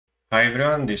Hi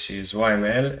everyone, this is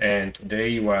YML and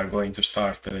today we are going to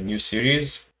start a new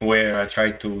series where I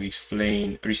try to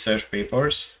explain research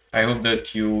papers. I hope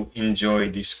that you enjoy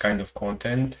this kind of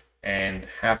content, and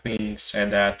having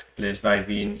said that, let's dive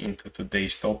into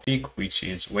today's topic, which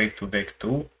is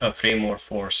Wav2vec2, a framework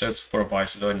for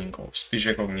self-supervised learning of speech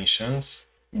recognitions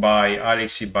by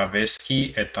Alexey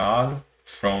Bavesky et al.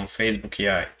 From Facebook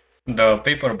AI. The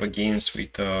paper begins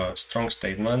with a strong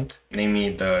statement,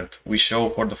 namely that we show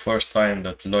for the first time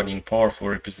that learning powerful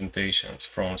representations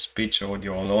from speech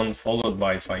audio alone, followed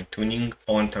by fine-tuning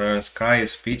on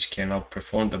transcribed speech, can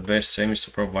outperform the best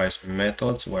semi-supervised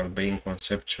methods while being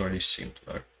conceptually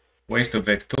simpler.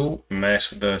 Wav2vec2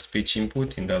 masks the speech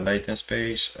input in the latent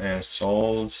space and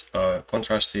solves a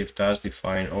contrastive task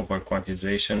defined over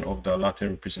quantization of the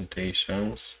latent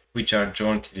representations, which are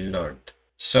jointly learned.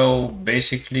 So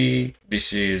basically,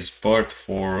 this is BERT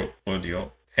for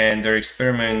audio, and their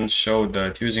experiments showed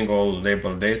that using all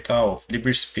label data of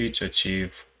LibreSpeech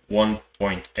achieve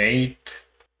 1.8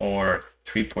 or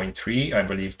 3.3, I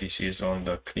believe this is on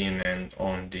the clean and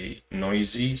on the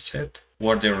noisy set,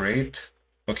 word rate.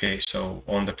 Okay, so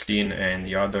on the clean and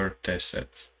the other test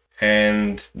sets.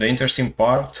 And the interesting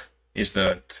part is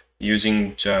that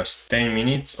using just 10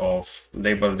 minutes of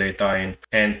labeled data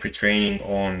and pre-training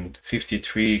on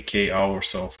 53k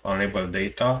hours of unlabeled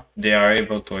data, they are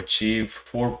able to achieve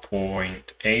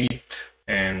 4.8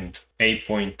 and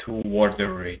 8.2 word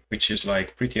rate, which is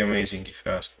like pretty amazing if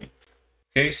you ask me.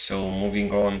 Okay, so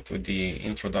moving on to the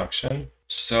introduction.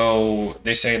 So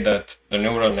they say that the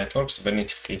neural networks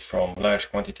benefit from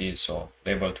large quantities of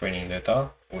label training data,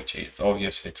 which is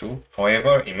obviously true.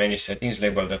 However, in many settings,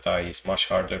 labeled data is much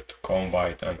harder to come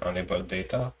by than unlabeled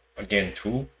data. Again,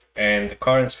 true. And the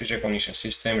current speech recognition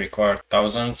system requires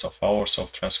thousands of hours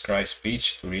of transcribed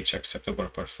speech to reach acceptable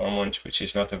performance, which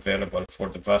is not available for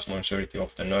the vast majority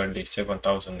of the nearly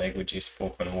 7,000 languages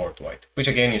spoken worldwide. Which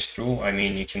again is true. I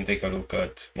mean, you can take a look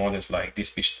at models like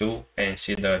DeepSpeech2 and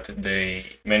see that they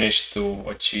managed to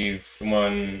achieve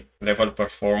human level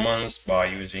performance by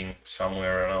using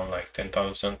somewhere around like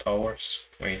 10,000 hours,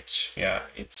 which, yeah,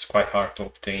 it's quite hard to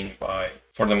obtain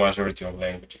for the majority of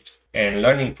languages. And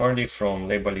learning purely from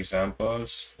label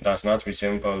examples does not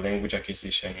resemble language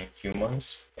acquisition in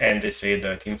humans. And they say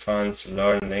that infants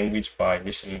learn language by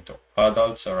listening to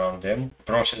adults around them, a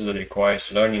process that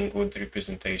requires learning good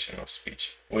representation of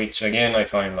speech. Which again, I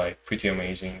find like pretty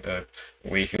amazing that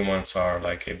we humans are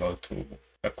like able to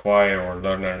acquire or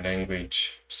learn a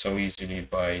language so easily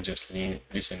by just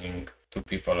listening to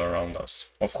people around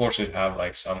us. Of course, we have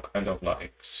like some kind of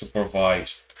like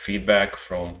supervised feedback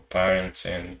from parents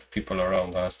and people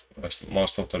around us, but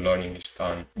most of the learning is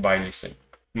done by listening.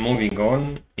 Moving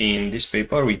on, in this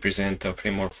paper, we present a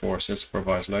framework for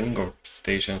self-supervised learning of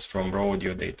representations from raw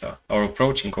audio data. Our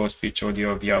approach encodes speech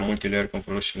audio via multi-layer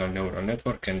convolutional neural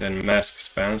network and then mask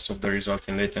spans of the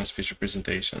resulting latent speech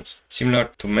representations, similar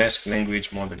to masked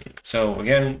language modeling. So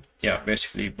again, yeah,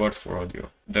 basically BERT for audio.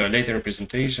 The latent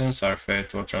representations are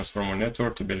fed to a transformer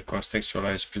network to build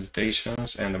contextualized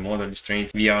representations, and the model is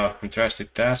trained via a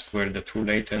contrastive task where the true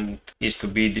latent is to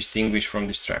be distinguished from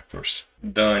distractors.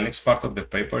 The next part of the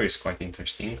paper is quite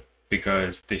interesting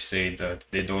because they say that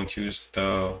they don't use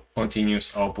the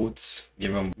continuous outputs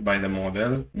given by the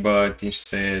model, but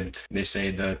instead they say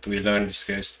that we learn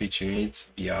discrete speech units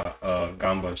via a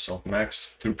Gumbel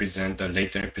softmax to represent the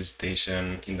latent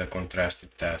representation in the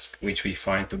contrastive task, which we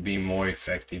find to be more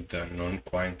effective than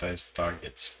non-quantized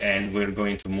targets. And we'll go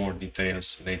into more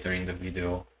details later in the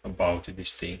video about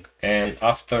this thing. And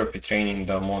after pre-training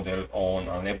the model on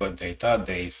unlabeled data,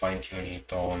 they fine-tune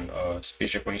it on a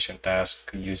speech recognition task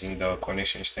using the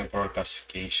connectionist temporal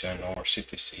classification or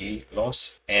CTC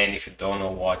loss. And if you don't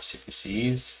know what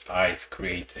CTC is, I've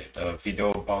created a video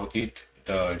about it.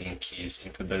 The link is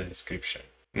into the description.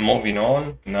 Moving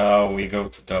on, now we go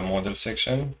to the model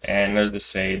section, and as they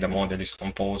say, the model is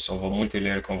composed of a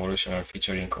multi-layer convolutional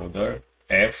feature encoder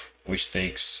F, which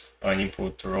takes an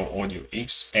input raw audio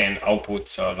X and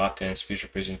outputs a latent speech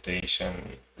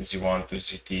representation Z1 to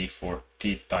ZT for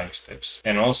T time steps.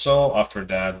 And also after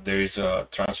that, there is a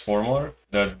transformer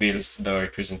that builds the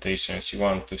representation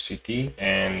C1 to CT,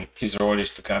 and his role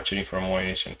is to capture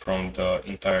information from the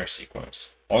entire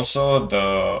sequence. Also,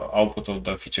 the output of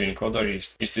the feature encoder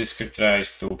is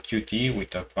discretized to Qt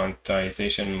with a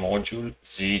quantization module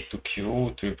Z to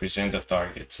Q to represent the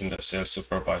targets in the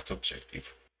self-supervised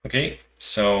objective. Okay,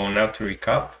 so now to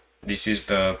recap, this is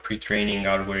the pre-training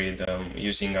algorithm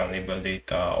using unlabeled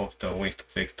data of the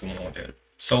Wav2vec2 model.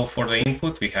 So for the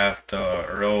input, we have the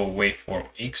raw waveform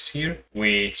X here,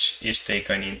 which is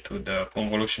taken into the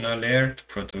convolutional layer to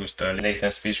produce the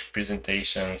latent speech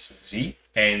representations Z.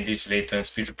 And these latent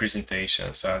speech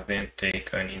representations are then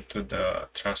taken into the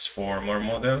transformer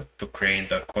model to create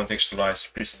the contextualized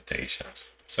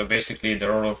representations. So basically the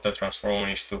role of the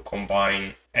transformer is to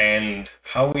combine. And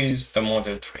how is the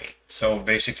model trained? So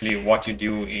basically what you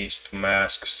do is to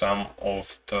mask some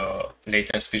of the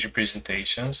latent speech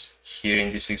representations. Here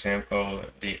in this example,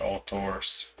 the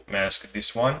authors mask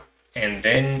this one. And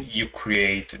then you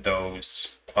create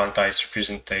those quantized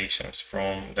representations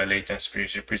from the latent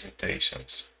speech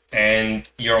representations. And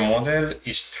your model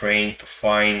is trained to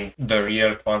find the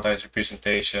real quantized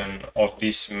representation of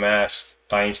this masked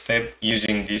time step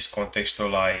using this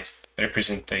contextualized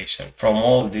representation from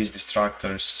all these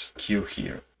distractors Q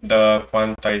here. The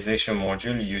quantization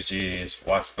module uses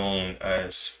what's known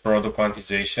as product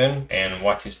quantization, and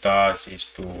what it does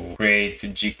is to create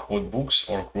G codebooks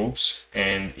or groups,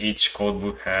 and each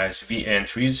codebook has V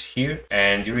entries here,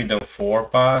 and during the for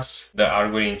pass, the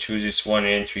algorithm chooses one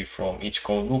entry from each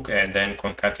codebook and then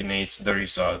concatenates the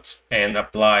results and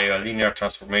apply a linear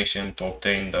transformation to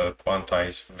obtain the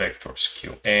quantized vectors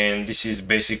Q. And this is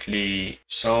basically,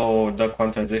 so the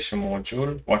quantization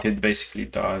module, what it basically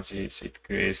does is it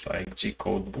creates like G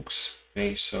codebooks.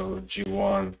 Okay, so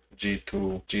G1,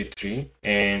 G2, G3,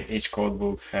 and each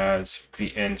codebook has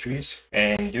V entries.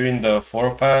 And during the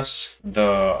for pass,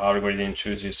 the algorithm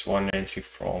chooses one entry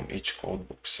from each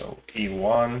codebook. So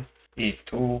E1,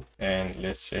 E2, and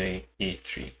let's say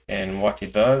E3. And what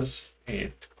it does,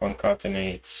 it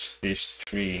concatenates these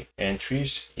three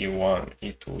entries, E1,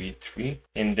 E2, E3,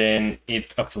 and then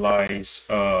it applies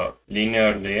a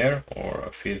linear layer or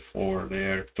a feed-forward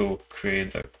layer to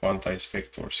create the quantized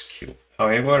vectors Q.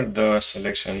 However, the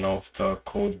selection of the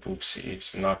codebooks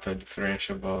is not a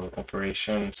differentiable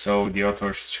operation, so the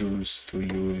authors choose to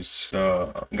use the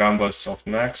Gumbel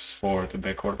softmax for the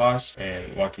backward pass,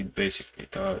 and what it basically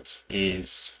does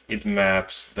is it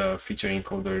maps the feature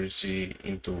encoder Z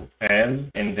into L,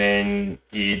 and then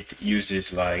it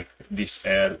uses like this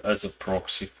L as a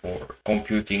proxy for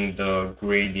computing the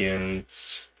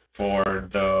gradients for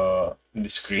the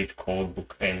discrete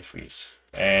codebook entries.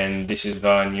 And this is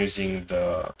done using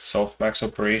the softmax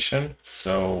operation.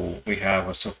 So we have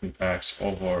a softmax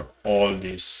over all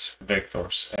these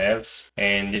vectors L's,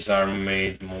 and these are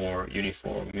made more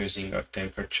uniform using a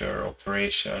temperature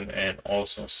operation and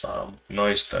also some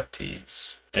noise that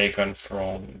is taken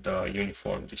from the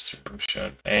uniform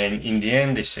distribution. And in the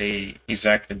end, they say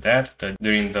exactly that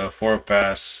during the for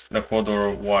pass, the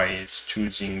coder Y is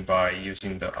choosing by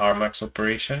using the Rmax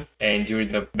operation, and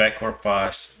during the backward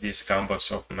pass, this Gumbel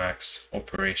softmax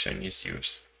operation is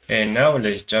used. And now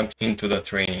let's jump into the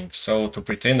training. So to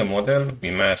pre-train the model,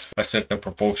 we mask a certain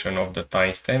proportion of the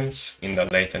timestamps in the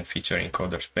latent feature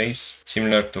encoder space,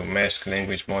 similar to mask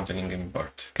language modeling in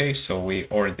BERT. Okay, so we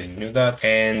already knew that.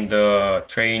 And the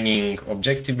training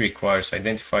objective requires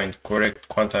identifying the correct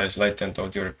quantized latent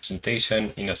audio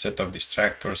representation in a set of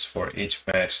distractors for each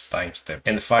masked timestamp.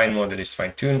 And the fine model is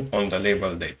fine-tuned on the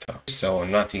label data. So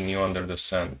nothing new under the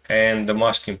sun. And the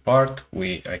masking part,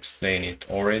 we explained it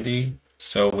already.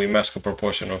 So we mask a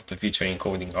proportion of the feature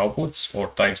encoding outputs or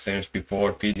timestamps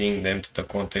before feeding them to the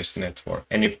context network,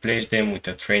 and replace them with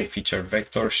a trained feature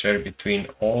vector shared between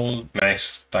all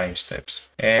masked timestamps.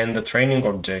 And the training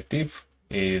objective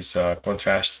is a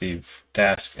contrastive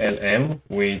task LM,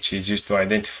 which is used to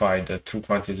identify the true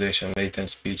quantization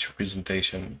latent speech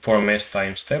representation for a masked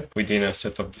timestamp within a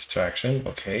set of distraction.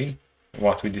 Okay,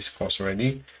 what we discussed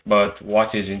already, but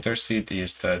what is interesting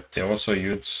is that they also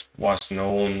use what's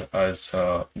known as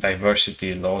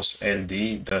diversity loss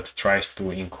LD that tries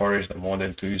to encourage the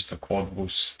model to use the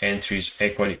codebooks entries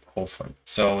equally often.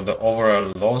 So the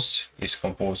overall loss is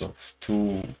composed of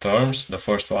two terms. The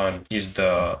first one is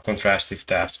the contrastive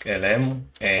task LM,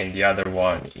 and the other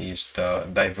one is the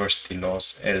diversity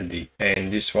loss LD. And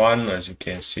this one, as you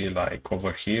can see like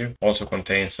over here, also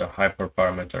contains a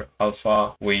hyperparameter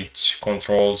alpha, which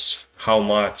controls how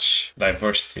much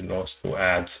diversity loss to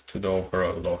add to the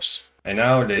overall loss. And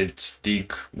now let's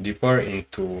dig deeper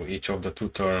into each of the two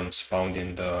terms found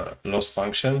in the loss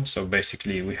function. So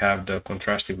basically we have the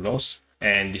contrastive loss,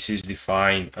 and this is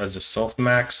defined as a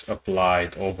softmax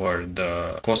applied over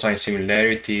the cosine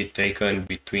similarity taken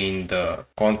between the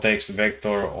context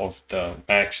vector of the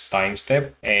max time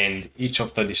step and each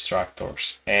of the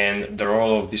distractors. And the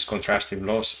role of this contrastive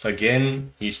loss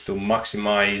again is to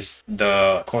maximize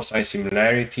the cosine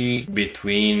similarity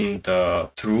between the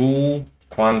true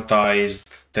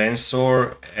quantized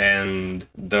tensor and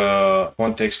the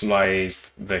contextualized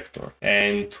vector,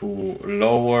 and to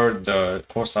lower the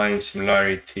cosine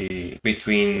similarity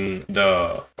between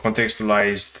the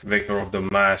contextualized vector of the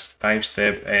mask time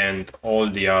step and all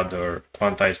the other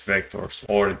quantized vectors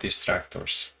or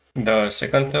distractors. The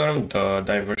second term, the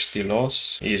diversity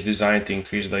loss, is designed to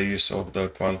increase the use of the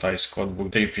quantized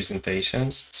codebook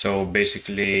representations. So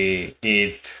basically,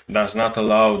 it does not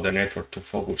allow the network to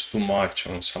focus too much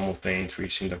on some of the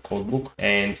entries in the codebook,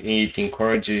 and it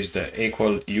encourages the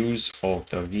equal use of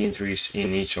the V entries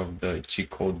in each of the G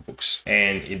codebooks.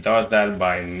 And it does that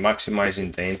by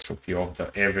maximizing the entropy of the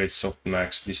average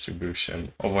softmax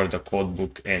distribution over the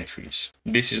codebook entries.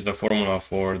 This is the formula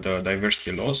for the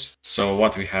diversity loss. So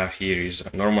what we have here is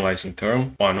a normalizing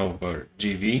term, 1 over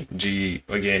GV. G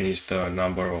again is the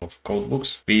number of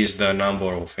codebooks. V is the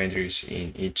number of entries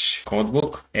in each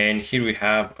codebook. And here we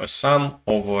have a sum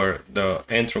over the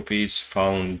entropies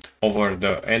found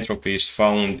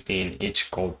in each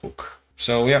codebook.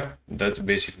 So yeah, that's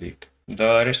basically it.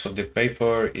 The rest of the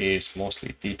paper is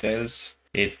mostly details.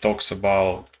 It talks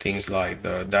about things like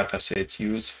the datasets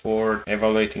used for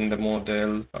evaluating the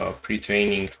model,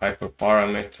 pre-training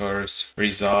hyperparameters,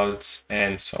 results,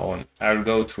 and so on. I'll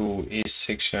go through each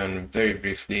section very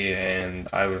briefly and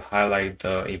I will highlight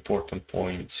the important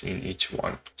points in each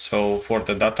one. So for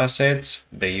the datasets,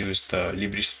 they use the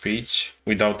LibreSpeech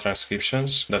without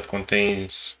transcriptions that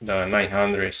contains the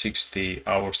 960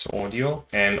 hours audio,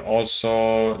 and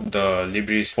also the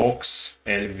LibreFox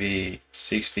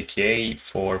LV60K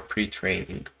for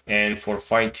pre-training. And for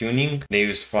fine-tuning, they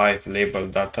use 5 label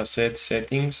dataset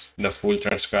settings, the full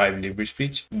transcribed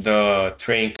LibreSpeech, the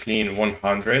train clean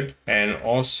 100, and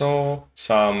also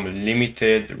some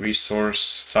limited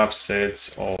resource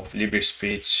subsets of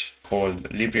LibreSpeech called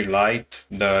LibreLite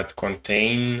that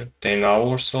contain 10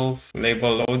 hours of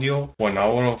label audio, 1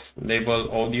 hour of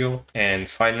label audio, and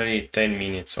finally 10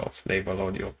 minutes of label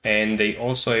audio. And they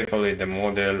also evaluate the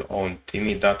model on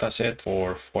Timmy dataset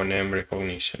for phoneme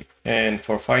recognition. And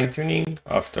for fine-tuning,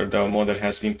 after the model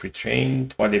has been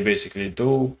pre-trained, what they basically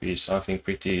do is something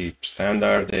pretty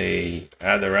standard. They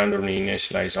add a randomly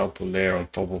initialized output layer on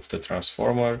top of the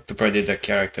transformer to predict the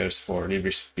characters for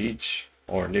LibreSpeech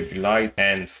or LibreLite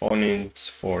and phonemes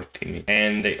for Timmy.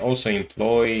 And they also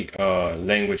employ a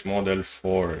language model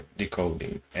for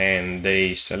decoding. And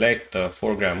they select the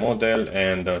foreground model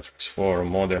and the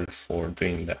transform model for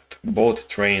doing that, both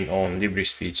trained on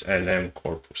LibreSpeech LM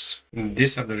corpus.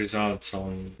 These are the results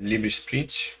on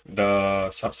LibreSpeech, the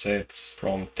subsets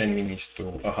from 10 minutes to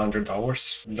 100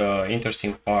 hours. The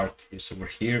interesting part is over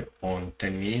here on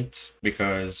 10 minutes,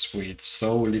 because with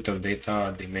so little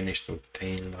data, they managed to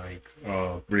obtain like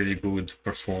really good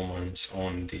performance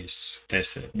on this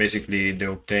test set. Basically, they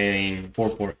obtain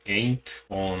 4.8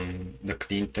 on the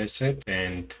clean test set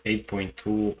and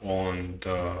 8.2 on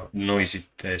the noisy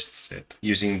test set,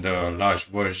 using the large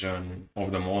version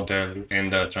of the model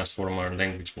and the transformer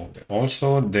language model.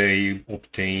 Also, they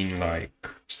obtain like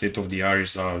state-of-the-art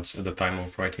results at the time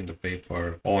of writing the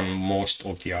paper on most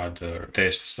of the other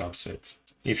test subsets.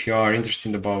 If you are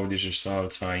interested about these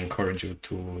results, I encourage you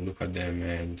to look at them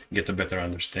and get a better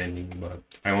understanding, but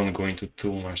I won't go into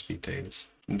too much details.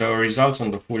 The results on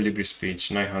the full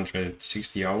LibreSpeech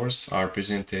 960 hours are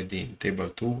presented in table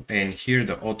 2, and here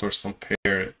the authors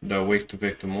compare the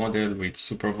Wav2vec2 model with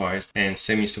supervised and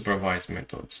semi-supervised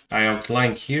methods. I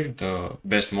outlined here the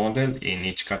best model in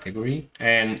each category,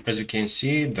 and as you can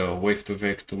see, the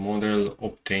Wav2vec2 model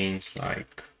obtains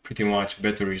like pretty much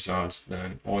better results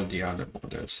than all the other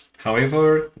models.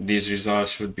 However, these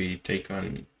results should be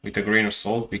taken with a grain of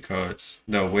salt, because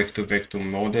the Wav2vec2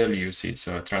 model uses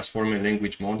a transformer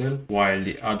language model, while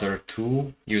the other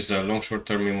two use a long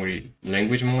short-term memory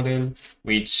language model,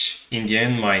 which in the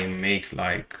end might make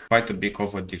like quite a big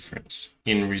of a difference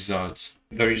in results.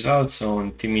 The results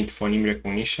on timid phoneme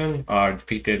recognition are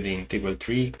depicted in table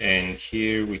 3, and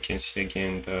here we can see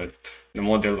again that the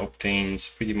model obtains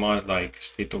pretty much like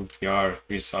state-of-the-art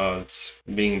results,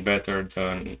 being better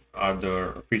than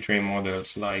other pre-trained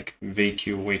models like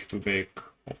VQ, Wav2vec,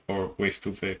 or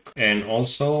Wav2vec. And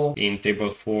also in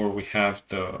table 4 we have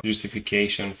the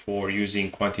justification for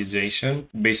using quantization.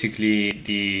 Basically,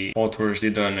 the authors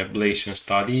did an ablation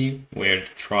study where they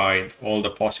tried all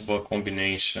the possible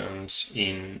combinations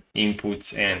in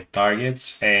inputs and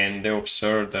targets, and they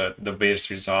observed that the best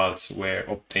results were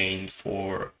obtained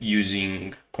for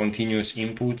using continuous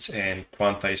inputs and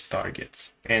quantized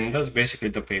targets. And that's basically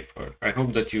the paper. I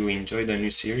hope that you enjoyed the new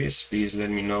series. Please let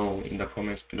me know in the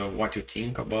comments below what you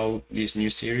think about this new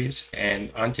series.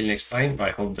 And until next time,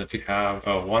 I hope that you have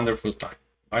a wonderful time.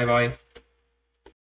 Bye bye.